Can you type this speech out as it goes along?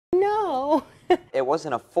No. It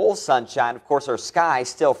wasn't a full sunshine. Of course, our sky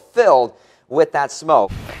still filled with that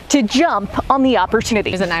smoke. To jump on the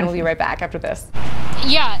opportunity. News at 9. We'll be right back after this.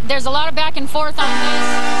 Yeah, there's a lot of back and forth on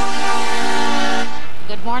this.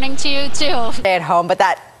 Good morning to you, too. Stay at home, but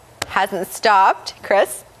that hasn't stopped.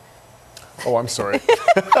 Chris? Oh, I'm sorry.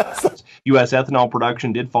 U.S. ethanol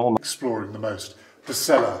production did fall. Exploring the most. The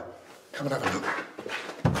cellar. Come and have a look.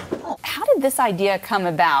 How did this idea come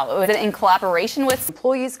about? Was it in collaboration with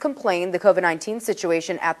employees? Complained the COVID-19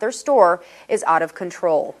 situation at their store is out of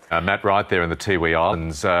control. Matt right there in the Tiwi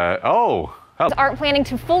Islands. Aren't planning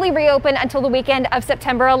to fully reopen until the weekend of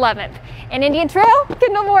September 11th. And Indian Trail,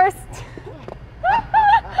 get no worse.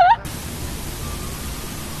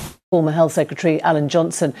 Former Health Secretary Alan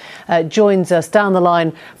Johnson joins us down the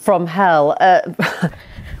line from hell.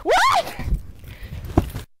 What?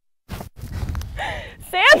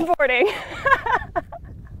 Sandboarding.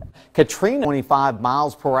 Katrina, 25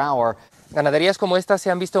 miles per hour. Ganaderías como esta se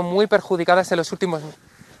han visto muy perjudicadas en los últimos.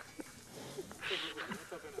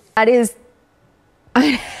 That is,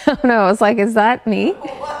 I don't know. I was like, is that me?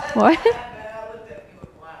 What?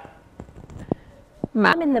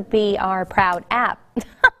 I'm in the Be Our Proud app.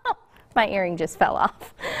 My earring just fell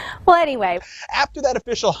off. Well, anyway. After that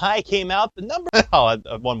official high came out, the number... Oh,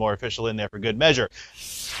 one more official in there for good measure.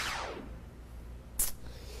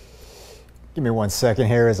 Give me 1 second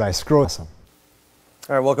here as I scroll. All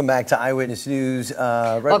right, welcome back to Eyewitness News.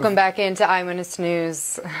 Welcome back into Eyewitness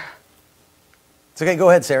News. It's okay, go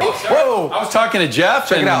ahead, Sarah. Whoa! I was talking to Jeff.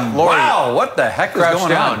 Check it out, Lori. Wow, what the heck is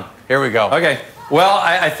going on? Here we go. Okay, well,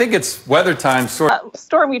 I think it's weather time.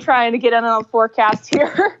 Stormy trying to get in on the forecast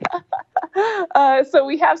here. So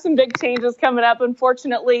we have some big changes coming up,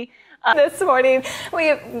 unfortunately. This morning,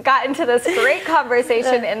 we got into this great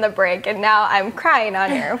conversation in the break, and now I'm crying on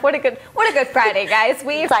air. What a good Friday, guys.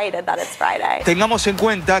 We excited that it's Friday. Tengamos en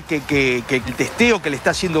cuenta que el testeo que le está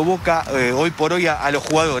haciendo Boca hoy por hoy a los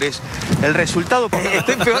jugadores, el resultado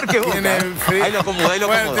está peor que Boca. Ahí lo acomodo, ahí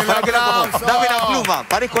lo acomodo. Para que lo acomodo. Dame la pluma,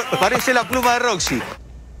 parece la pluma de Roxy.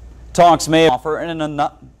 Talks may offer and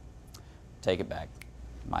take it back.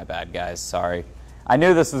 My bad, guys. Sorry. I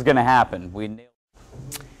knew this was going to happen.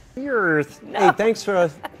 Hey, thanks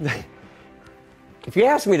for... If you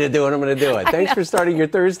ask me to do it, I'm going to do it. Thanks for starting your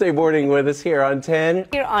Thursday morning with us here on 10.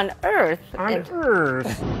 Here on Earth. On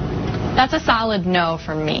Earth. That's a solid no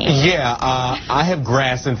from me. Yeah, I have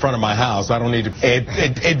grass in front of my house. I don't need to...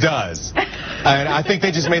 It does. And I think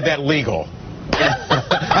they just made that legal.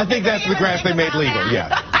 I think that's the grass they made legal,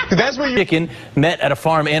 yeah. That's where Chicken met at a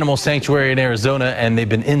farm animal sanctuary in Arizona, and they've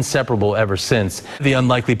been inseparable ever since. The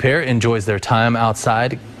unlikely pair enjoys their time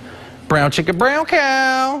outside. Brown chicken, brown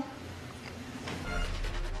cow.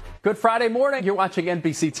 Good Friday morning. You're watching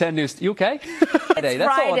NBC 10 News. You okay? It's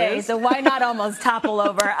Friday, so why not almost topple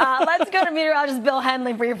over? Let's go to meteorologist Bill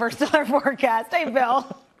Henley for your first stellar forecast. Hey, Bill.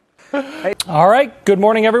 All right. Good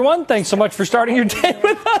morning, everyone. Thanks so much for starting your day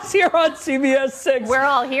with us here on CBS 6. We're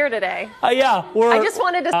all here today. Yeah. I just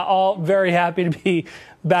wanted to... all very happy to be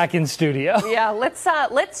back in studio. Yeah,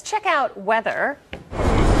 let's check out weather.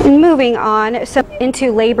 Moving on, so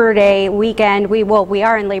into Labor Day weekend, we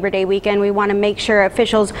are in Labor Day weekend. We want to make sure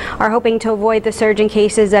officials are hoping to avoid the surge in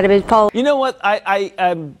cases that have been following. You know what?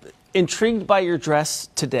 I'm intrigued by your dress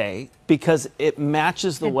today because it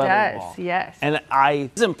matches the weather wall. Yes. And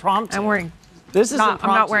it's impromptu. I'm wearing. This is impromptu.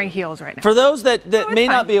 I'm not wearing heels right now. For those that may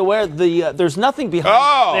not be aware, there's nothing behind.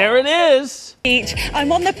 Oh. There it is.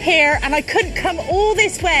 I'm on the pier and I couldn't come all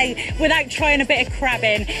this way without trying a bit of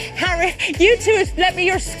crabbing. Harry, you two have let me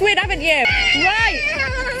your squid, haven't you? Right.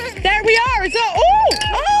 There we are. It's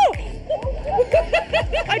oh!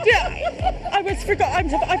 I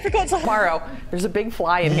forgot to. Tomorrow, there's a big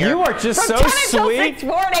fly in here. You are just From so 10 until sweet.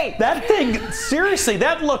 6:40. That thing, seriously,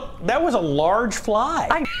 that was a large fly.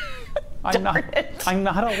 I'm not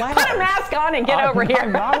allowed. Put a mask on and get over here.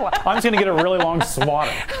 I'm just going to get a really long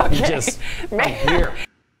swatter. Okay. I'm here.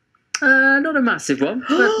 Not a massive one,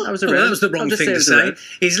 but that was that was the wrong thing to say.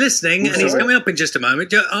 He's listening, and he's coming up in just a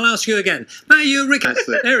moment. I'll ask you again. Matt, you're Rick.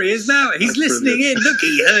 There he is now. He's listening in. Look,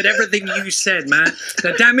 he heard everything you said, man.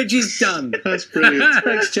 The damage is done. That's brilliant.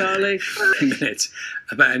 Thanks, Charlie. A minute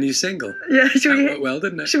about a new single. Yeah, that worked well,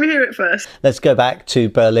 didn't it? Should we hear it first? Let's go back to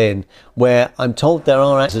Berlin, where I'm told there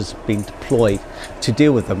are actors being deployed to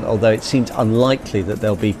deal with them, although it seems unlikely that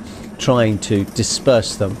they'll be trying to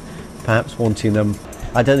disperse them, perhaps wanting them.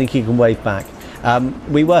 I don't think you can wave back.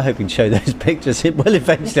 We were hoping to show those pictures. It will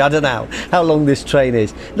eventually. I don't know how long this train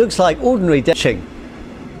is. Looks like ordinary dashing.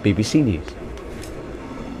 BBC News.